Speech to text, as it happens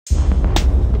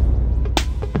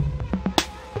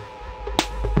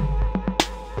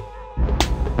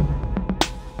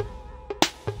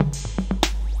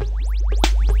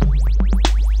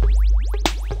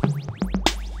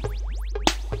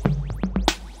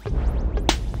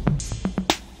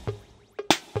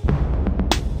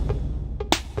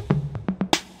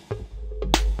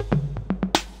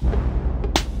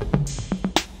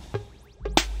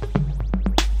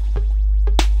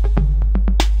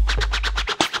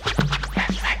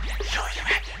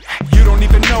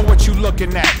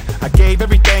looking at? I gave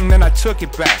everything, then I took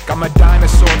it back. I'm a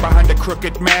dinosaur behind a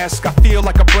crooked mask. I feel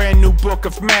like a brand new book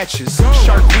of matches.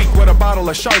 Shark Week with a bottle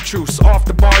of chartreuse. Off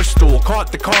the bar stool,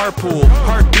 caught the carpool.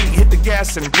 Heartbeat hit the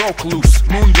gas and broke loose.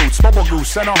 Moon boots, bubble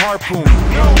goose, and a harpoon.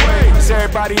 No way! Is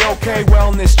everybody okay?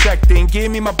 Wellness check, then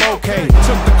give me my bouquet.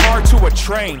 Took the car to a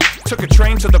train. Took a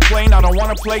train to the plane, I don't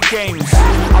wanna play games.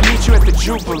 I'll meet you at the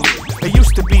Jubilee. It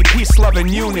used to be peace, love, and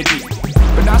unity.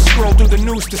 But I scroll through the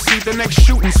news to see the next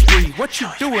shooting spree. What you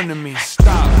doing to me?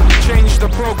 Stop. Change the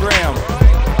program.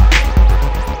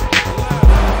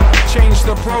 Change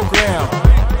the program.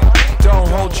 Don't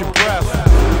hold your breath.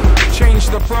 Change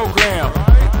the program.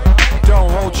 Don't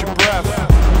hold your breath.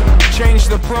 Change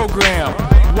the program.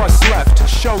 What's left?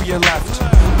 Show your left.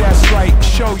 That's right,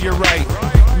 show your right.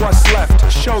 What's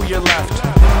left? Show your left.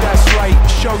 That's right,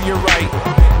 show your right.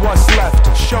 What's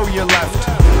left? Show your left.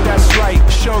 That's right,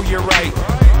 show your right.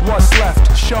 What's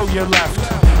left? Show your left.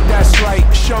 That's right,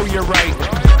 show your right.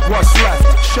 What's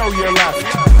left? Show your left.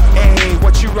 Hey,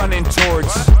 what you running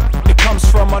towards? It comes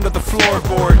from under the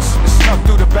floorboards. It snuck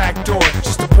through the back door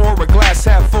just to pour a glass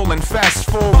half full and fast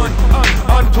forward.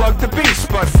 Unplug the beast,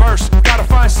 but first gotta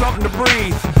find something to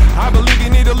breathe. I believe you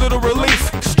need a little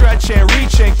relief. Stretch and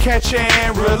reach and catch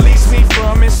and release me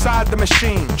from inside the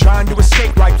machine. Trying to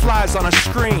escape like flies on a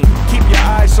screen. Keep your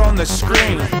eyes on the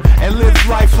screen and live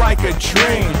life like a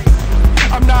dream.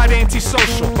 I'm not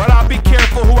antisocial, but I'll be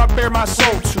careful who I bare my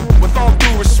soul to. With all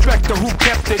due respect to who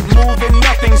kept it moving,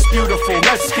 nothing's beautiful,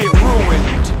 let's get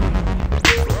ruined.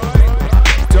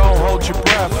 Don't hold your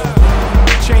breath.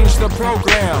 Change the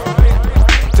program.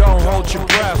 Don't hold your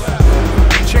breath.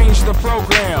 Change the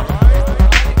program.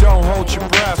 Don't hold your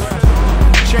breath.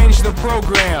 Change the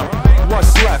program.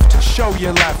 What's left? Show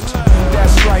your left.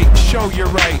 That's right, show your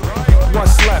right.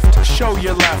 What's left? Show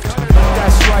your left.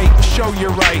 That's right, show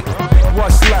your right.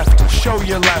 What's left? Show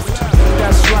your left.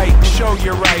 That's right, show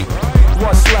your right.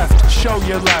 What's left? Show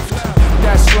your left.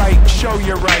 That's right, show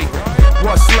your right.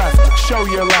 What's left? Show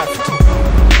your left.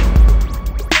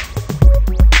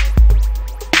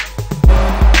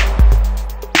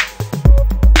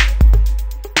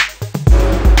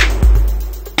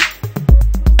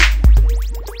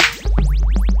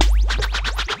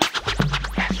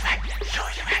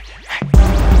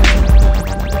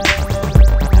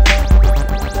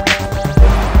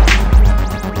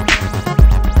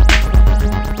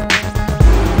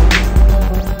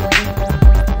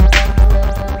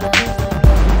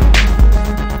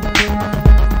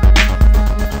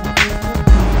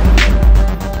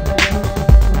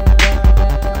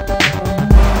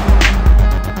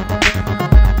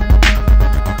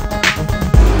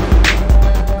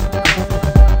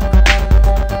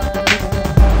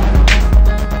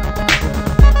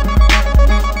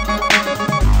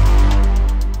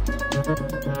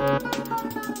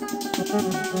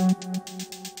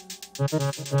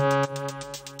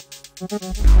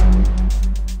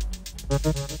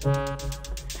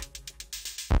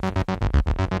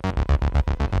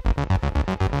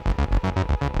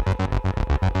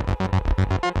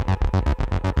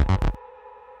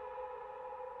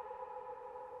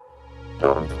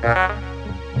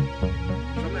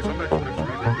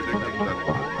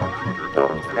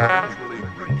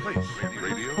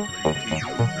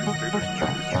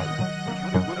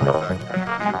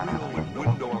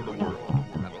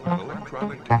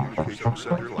 Communication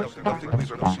center like nothing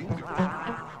we've ever seen before.